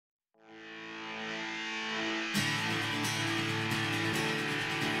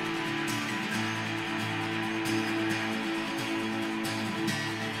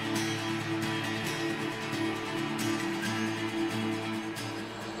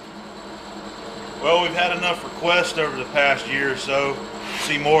Well, we've had enough requests over the past year or so to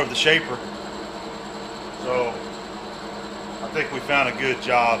see more of the Shaper. So I think we found a good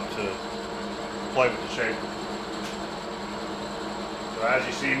job to play with the Shaper. So as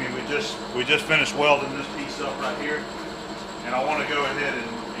you see me, we just finished welding this piece up right here, and I want to go ahead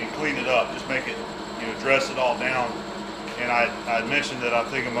and clean it up, just make it, dress it all down. And I mentioned that I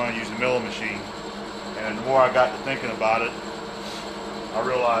think I'm going to use a milling machine, and the more I got to thinking about it, I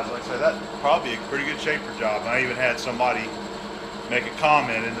realized, like I said, that's probably a pretty good Shaper job. And I even had somebody make a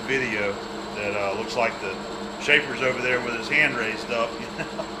comment in the video that looks like the Shaper's over there with his hand raised up.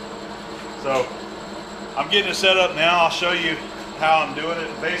 So I'm getting it set up now. I'll show you how I'm doing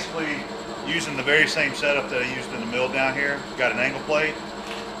it. Basically using the very same setup that I used in the mill down here. Got an angle plate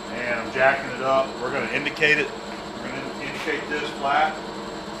and I'm jacking it up. We're going to indicate it. We're going to indicate this flat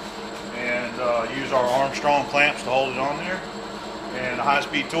and use our Armstrong clamps to hold it on there, and a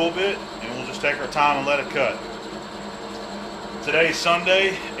high-speed tool bit, and we'll just take our time and let it cut. Today's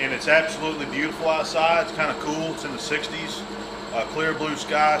Sunday and it's absolutely beautiful outside. It's kind of cool. It's in the 60s, clear blue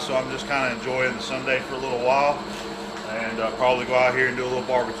sky, so I'm just kind of enjoying the Sunday for a little while, and probably go out here and do a little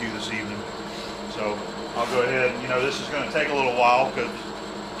barbecue this evening. So I'll go ahead, this is going to take a little while because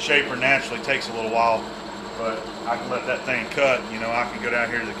Shaper naturally takes a little while, but I can let that thing cut. I can go down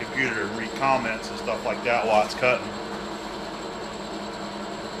here to the computer and read comments and stuff like that while it's cutting.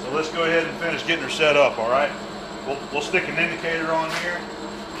 So let's go ahead and finish getting her set up, all right? We'll stick an indicator on here,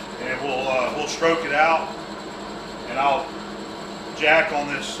 and we'll stroke it out, and I'll jack on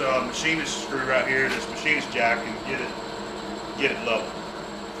this machinist screw right here, this machinist jack, and get it level.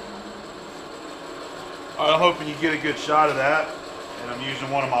 All right, I'm hoping you get a good shot of that, and I'm using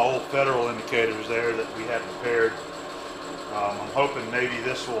one of my old Federal indicators there that we had prepared. I'm hoping maybe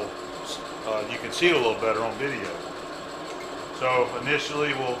this will, you can see it a little better on video. So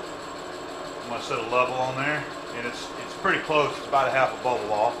initially I'm going to set a level on there, and it's pretty close. It's about a half a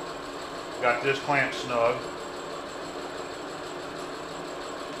bubble off. Got this clamp snug.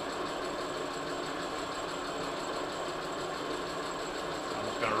 I'm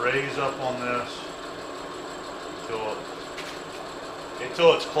just going to raise up on this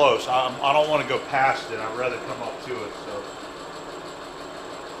until it's close. I don't want to go past it. I'd rather come up to it. So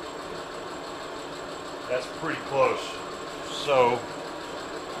that's pretty close. So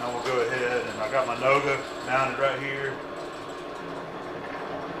now we'll go ahead, and I got my Noga mounted right here.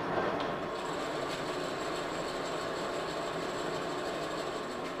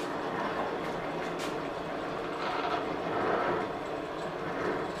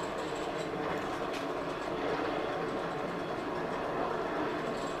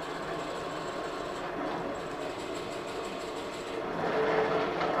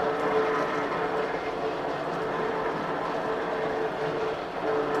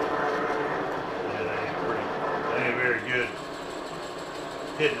 Good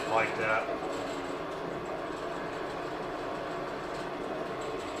hitting it like that.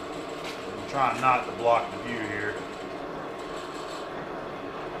 I'm trying not to block the view here.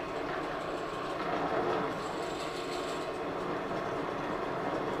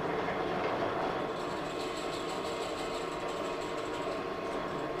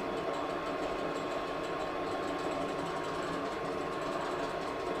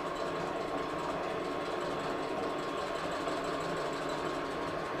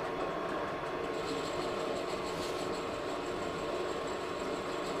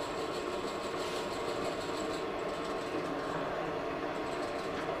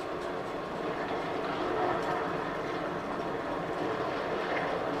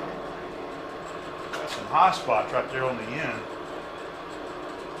 Some high spots right there on the end,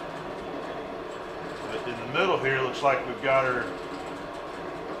 but in the middle here looks like we've got her,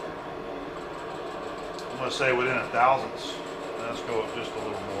 I'm going to say within a thousandths. Let's go up just a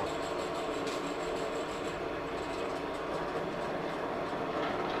little more.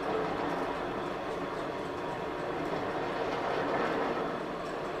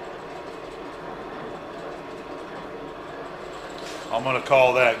 I'm going to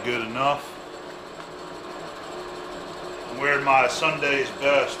call that good enough. I'm wearing my Sunday's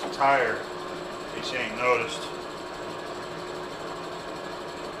best attire, in case you ain't noticed.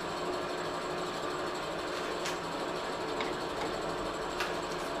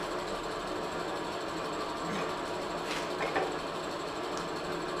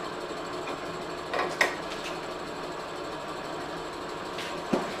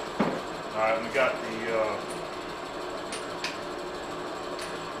 Alright, we got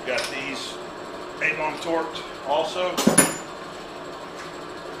these 8-ohm torqued also.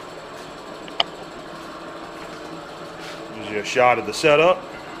 Gives you a shot of the setup.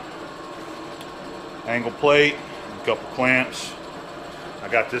 angle plate, a couple clamps. I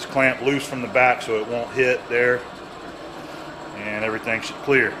got this clamp loose from the back so it won't hit there, and everything should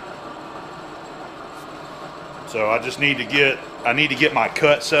clear. So I just need to get my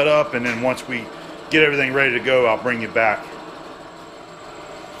cut set up, and then once we get everything ready to go, I'll bring you back.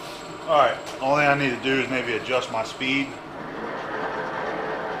 Alright, only thing I need to do is maybe adjust my speed.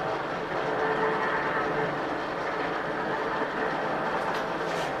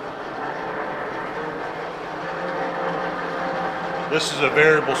 This is a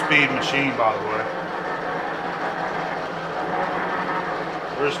variable speed machine, by the way.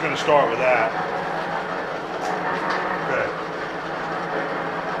 We're just going to start with that. Okay.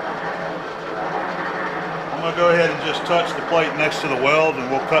 I'm going to go ahead and just touch the plate next to the weld,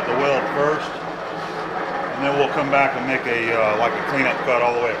 and we'll cut the weld first. And then we'll come back and make like a cleanup cut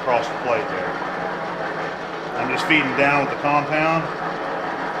all the way across the plate there. I'm just feeding down with the compound.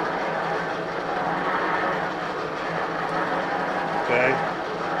 Okay.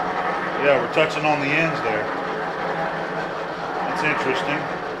 Yeah, we're touching on the ends there. That's interesting.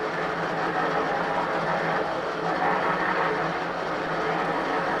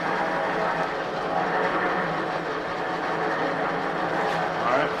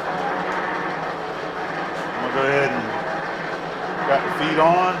 Alright. I'm going to go ahead and got the feet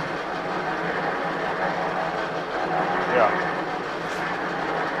on. Yeah.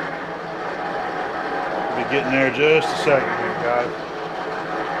 We'll be getting there just a second here, guys.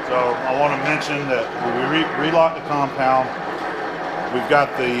 So I want to mention that when we relock the compound, we've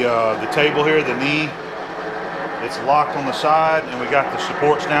got the table here, the knee. It's locked on the side, and we got the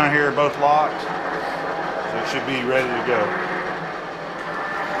supports down here both locked. So it should be ready to go.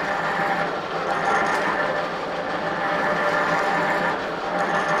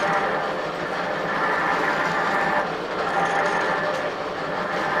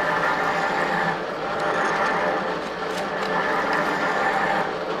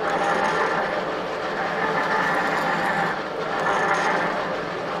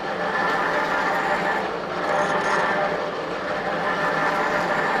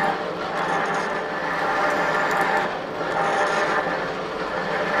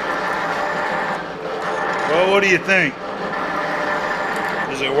 Well, what do you think?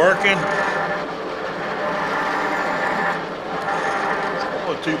 Is it working? It's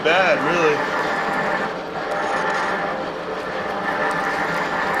not too bad, really.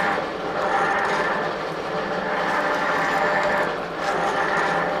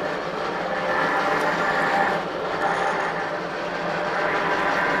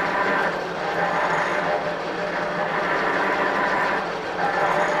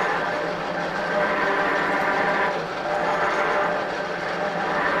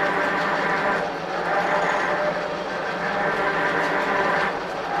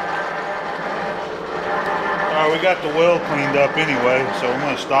 We got the weld cleaned up anyway, so I'm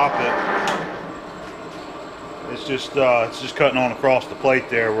going to stop it. It's just cutting on across the plate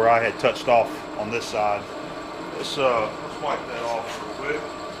there where I had touched off on this side. Let's wipe that off real quick.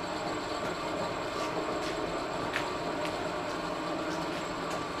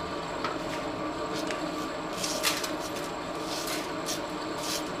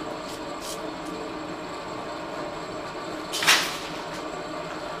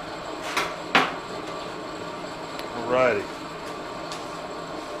 Alrighty.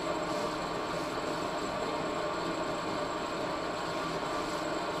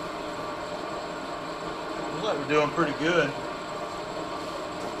 Looks like we're doing pretty good.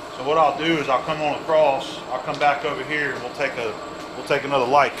 So what I'll do is I'll come on across, I'll come back over here, and we'll take another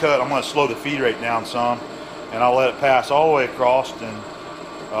light cut. I'm going to slow the feed rate down some, and I'll let it pass all the way across, and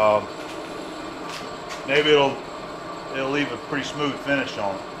maybe it'll leave a pretty smooth finish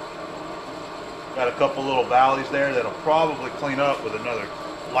on it. Got a couple little valleys there that'll probably clean up with another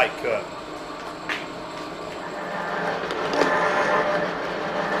light cut.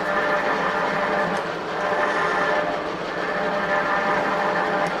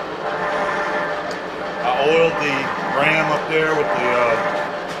 I oiled the ram up there with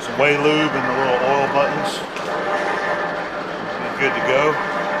some whey lube and the little oil buttons. Good to go.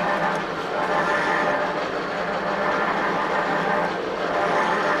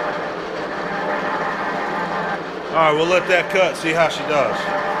 Alright, we'll let that cut, see how she does.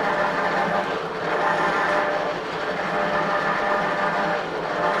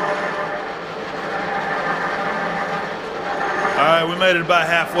 Alright, we made it about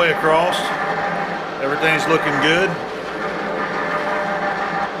halfway across. Everything's looking good.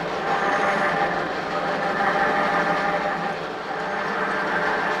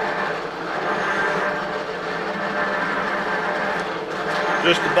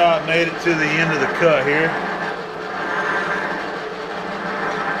 Just about made it to the end of the cut here.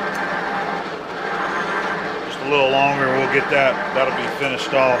 Just a little longer, we'll get that. That'll be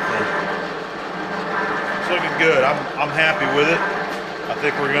finished off. And it's looking good. I'm happy with it. I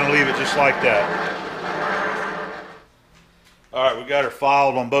think we're going to leave it just like that. All right, we got her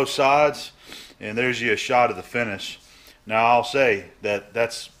filed on both sides, and there's you a shot of the finish. Now I'll say that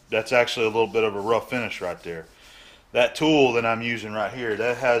that's actually a little bit of a rough finish right there. That tool that I'm using right here,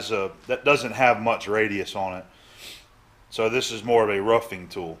 that doesn't have much radius on it. So this is more of a roughing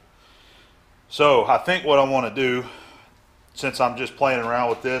tool. So I think what I want to do, since I'm just playing around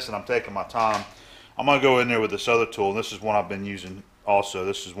with this and I'm taking my time, I'm going to go in there with this other tool. This is one I've been using also.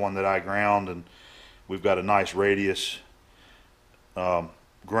 This is one that I ground, and we've got a nice radius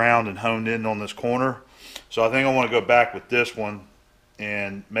ground and honed in on this corner. So I think I want to go back with this one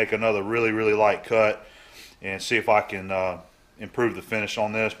and make another really light cut and see if I can improve the finish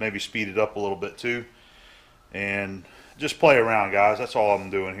on this, maybe speed it up a little bit too, and just play around, guys. That's all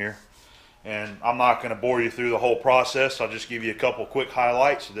I'm doing here. And I'm not going to bore you through the whole process. I'll just give you a couple quick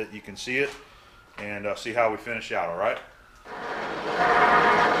highlights so that you can see it and see how we finish out. All right.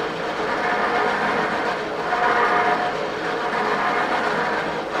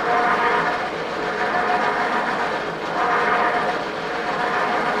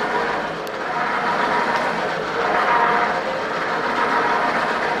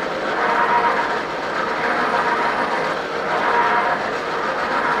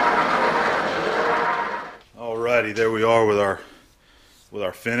 There we are with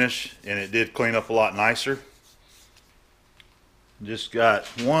our finish, and it did clean up a lot nicer. Just got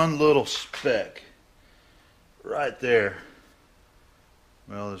one little speck right there.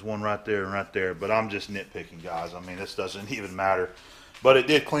 Well, there's one right there and right there, but I'm just nitpicking, guys. I mean, this doesn't even matter, but it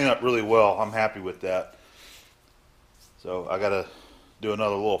did clean up really well. I'm happy with that. So I gotta do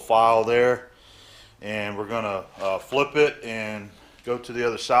another little file there, and we're gonna flip it and go to the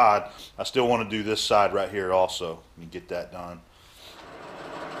other side. I still want to do this side right here also and get that done.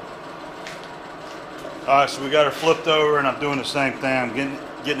 Alright, so we got her flipped over, and I'm doing the same thing. I'm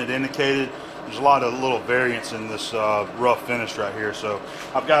getting it indicated. There's a lot of little variance in this rough finish right here, so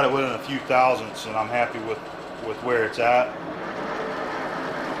I've got it within a few thousandths, and I'm happy with where it's at.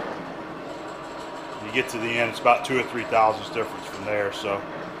 You get to the end, it's about 2 or 3 thousandths difference from there, so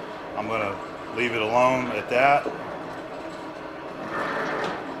I'm going to leave it alone at that.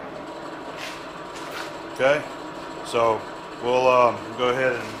 Okay, so we'll go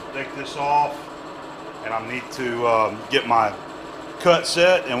ahead and take this off, and I need to get my cut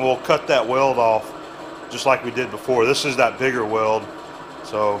set, and we'll cut that weld off just like we did before. This is that bigger weld,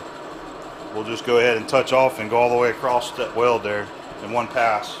 so we'll just go ahead and touch off and go all the way across that weld there in one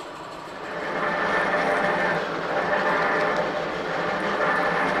pass.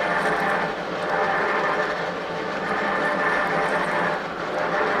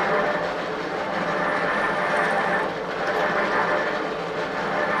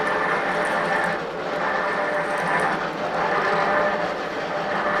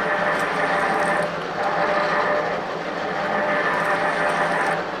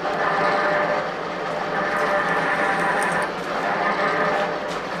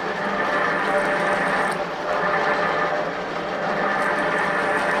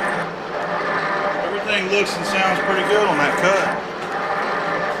 Looks and sounds pretty good on that cut.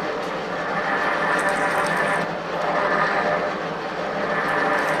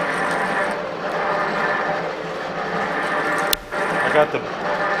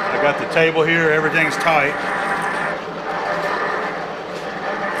 I got the table here, everything's tight.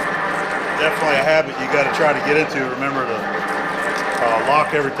 Definitely a habit you got to try to get into. Remember to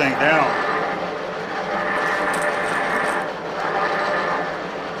lock everything down.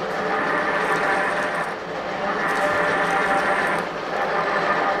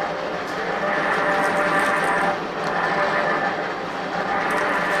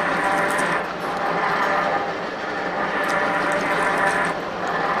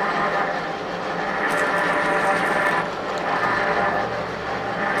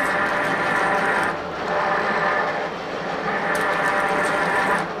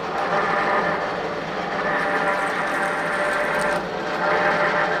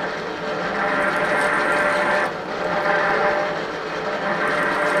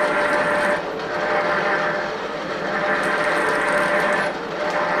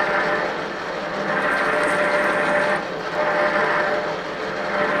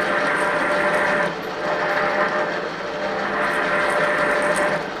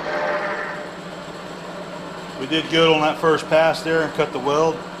 We did good on that first pass there and cut the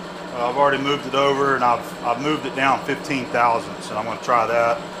weld. I've already moved it over, and I've moved it down 15 thousandths, and I'm going to try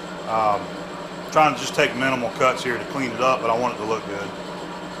that. Trying to just take minimal cuts here to clean it up, but I want it to look good.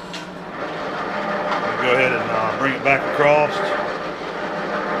 Go ahead and bring it back across.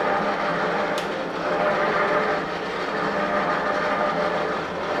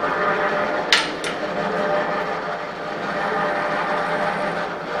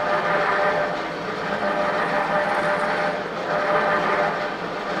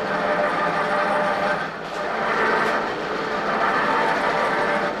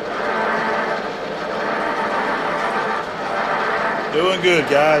 Doing good,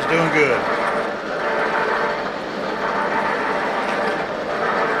 guys, doing good.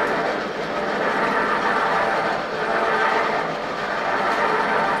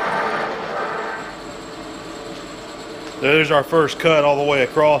 There's our first cut all the way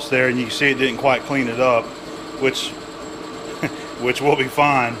across there, and you can see it didn't quite clean it up, which will be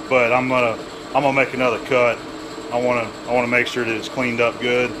fine. But I'm gonna make another cut. I wanna make sure that it's cleaned up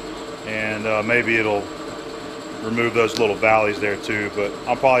good, and maybe it'll remove those little valleys there too. But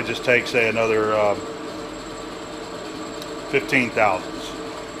I'll probably just take, say, another 15 thousandths.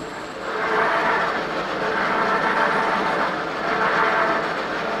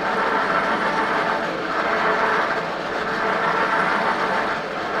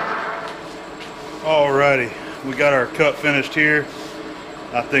 Alrighty, we got our cut finished here.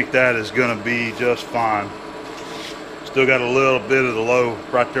 I think that is going to be just fine. Still got a little bit of the low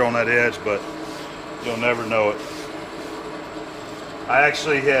right there on that edge, but you'll never know it. I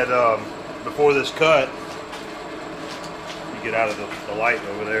actually had, before this cut, you get out of the light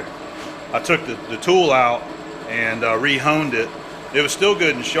over there, I took the tool out and re-honed it. It was still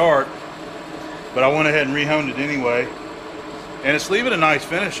good and sharp, but I went ahead and re-honed it anyway. And it's leaving a nice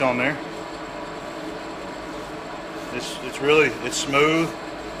finish on there. It's smooth.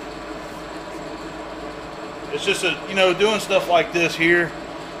 It's just doing stuff like this here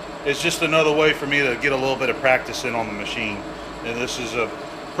is just another way for me to get a little bit of practice in on the machine. And this is a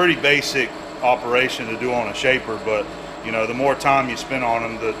pretty basic operation to do on a shaper, but the more time you spend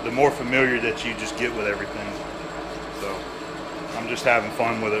on them, the more familiar that you just get with everything. So I'm just having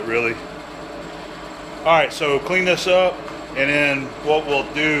fun with it, really. All right, so clean this up, and then what we'll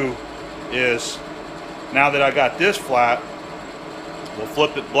do is, now that I got this flat, we'll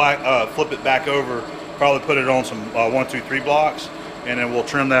flip it back over, probably put it on some 1, 2, 3 blocks, and then we'll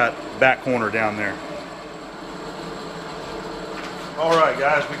trim that back corner down there. All right,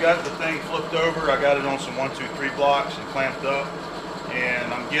 guys, we got the thing flipped over. I got it on some 1, 2, 3 blocks and clamped up,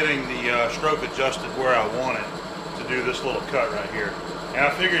 and I'm getting the stroke adjusted where I want it to do this little cut right here. And I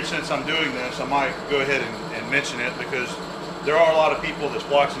figured, since I'm doing this, I might go ahead and mention it, because there are a lot of people that's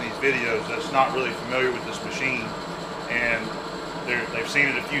watching these videos that's not really familiar with this machine, and they've seen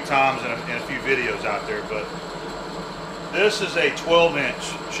it a few times in a few videos out there. But this is a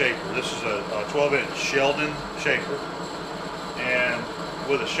 12-inch shaper. This is a 12-inch Sheldon Shaper. And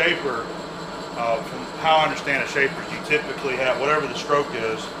with a shaper, from how I understand a shaper, you typically have, whatever the stroke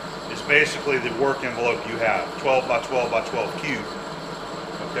is basically the work envelope you have, 12 by 12 by 12 cube.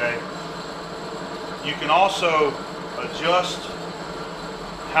 Okay. You can also adjust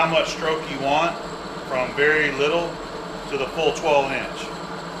how much stroke you want from very little to the full 12-inch,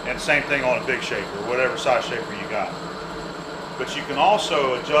 and same thing on a big shaper, whatever size shaper you got. But you can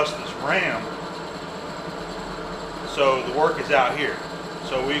also adjust this ram so the work is out here.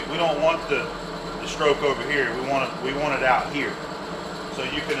 So we don't want the stroke over here. We want it out here. So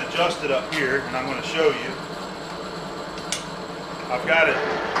you can adjust it up here, and I'm going to show you. I've got it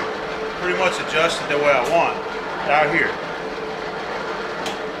pretty much adjusted the way I want, out here.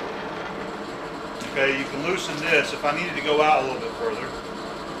 Okay, you can loosen this. If I needed to go out a little bit further,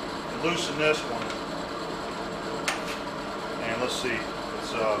 and loosen this one. And let's see,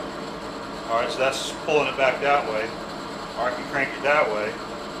 it's all right, so that's pulling it back that way. Or I can crank it that way,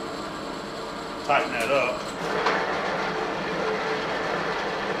 tighten that up.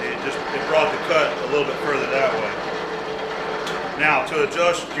 It brought the cut a little bit further that way. Now, to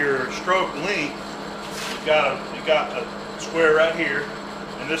adjust your stroke length, you got a square right here,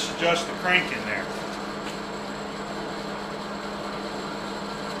 and this adjusts the crank in there.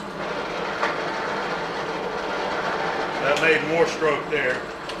 That made more stroke there.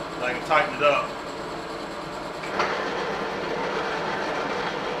 I can tighten it up.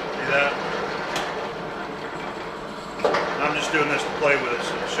 See that? And I'm just doing this to play with it,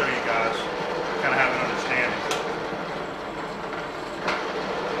 so to show you guys, kind of have an understanding.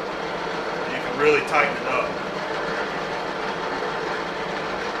 And you can really tighten it up.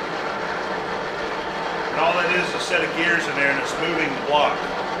 And all that is a set of gears in there, and it's moving the block.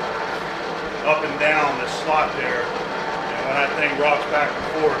 up and down this slot there, and when that thing rocks back and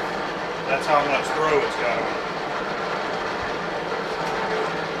forth, that's how much throw it's got on it.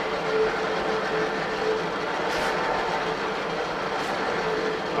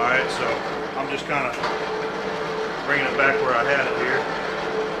 Alright, so I'm just kind of bringing it back where I had it here.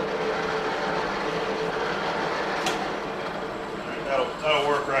 That'll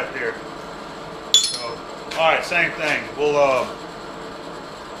work right there. So, alright, same thing. We'll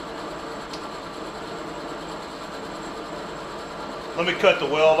let me cut the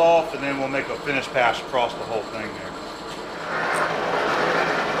weld off and then we'll make a finish pass across the whole thing there.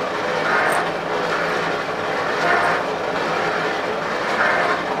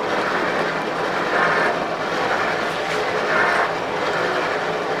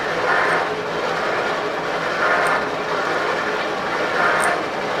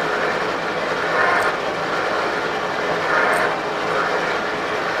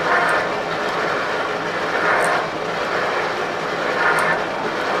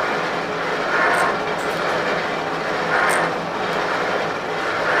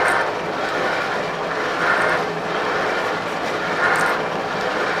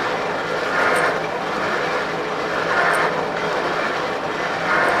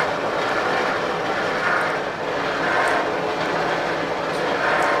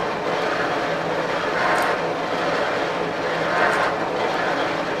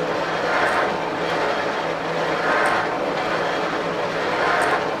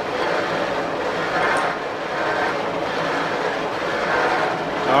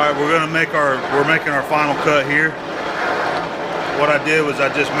 Alright, we're making our final cut here. What I did was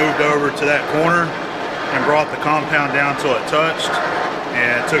I just moved over to that corner and brought the compound down till it touched,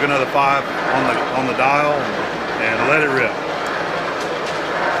 and took another 5 on the dial and let it rip.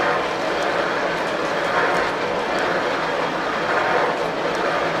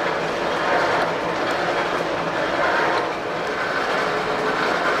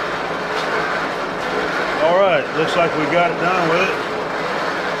 Alright, looks like we got it done with it.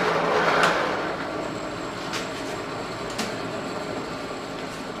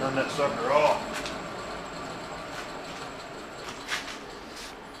 Turn that sucker off.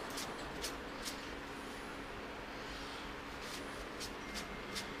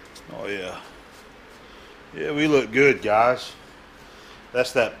 Oh yeah. Yeah, we look good, guys.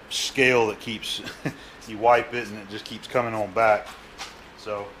 That's that scale that keeps, you wipe it and it just keeps coming on back.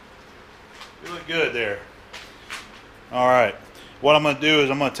 So, we look good there. Alright, what I'm going to do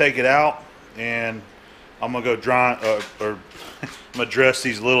is I'm going to take it out and I'm going to go dry, I'm going to dress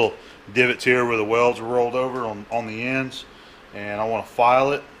these little divots here where the welds are rolled over on the ends, and I want to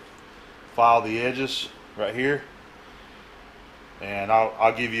file the edges right here, and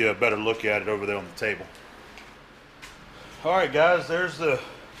I'll give you a better look at it over there on the table. Alright guys, there's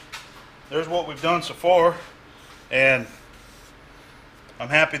what we've done so far, and I'm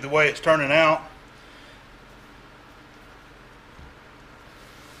happy the way it's turning out.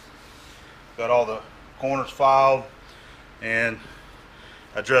 Got all the corners filed, and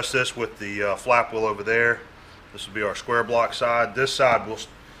I dressed this with the flap wheel over there. This will be our square block side. This side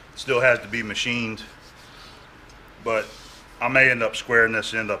still has to be machined, but I may end up squaring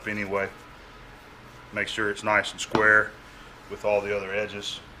this end up anyway. Make sure it's nice and square with all the other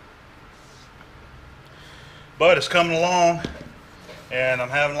edges. But it's coming along, and I'm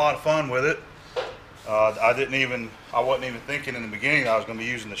having a lot of fun with it. I wasn't even thinking in the beginning I was going to be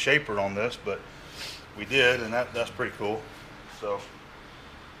using the Shaper on this, but we did, and that's pretty cool. So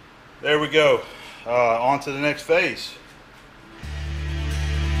there we go. On to the next phase.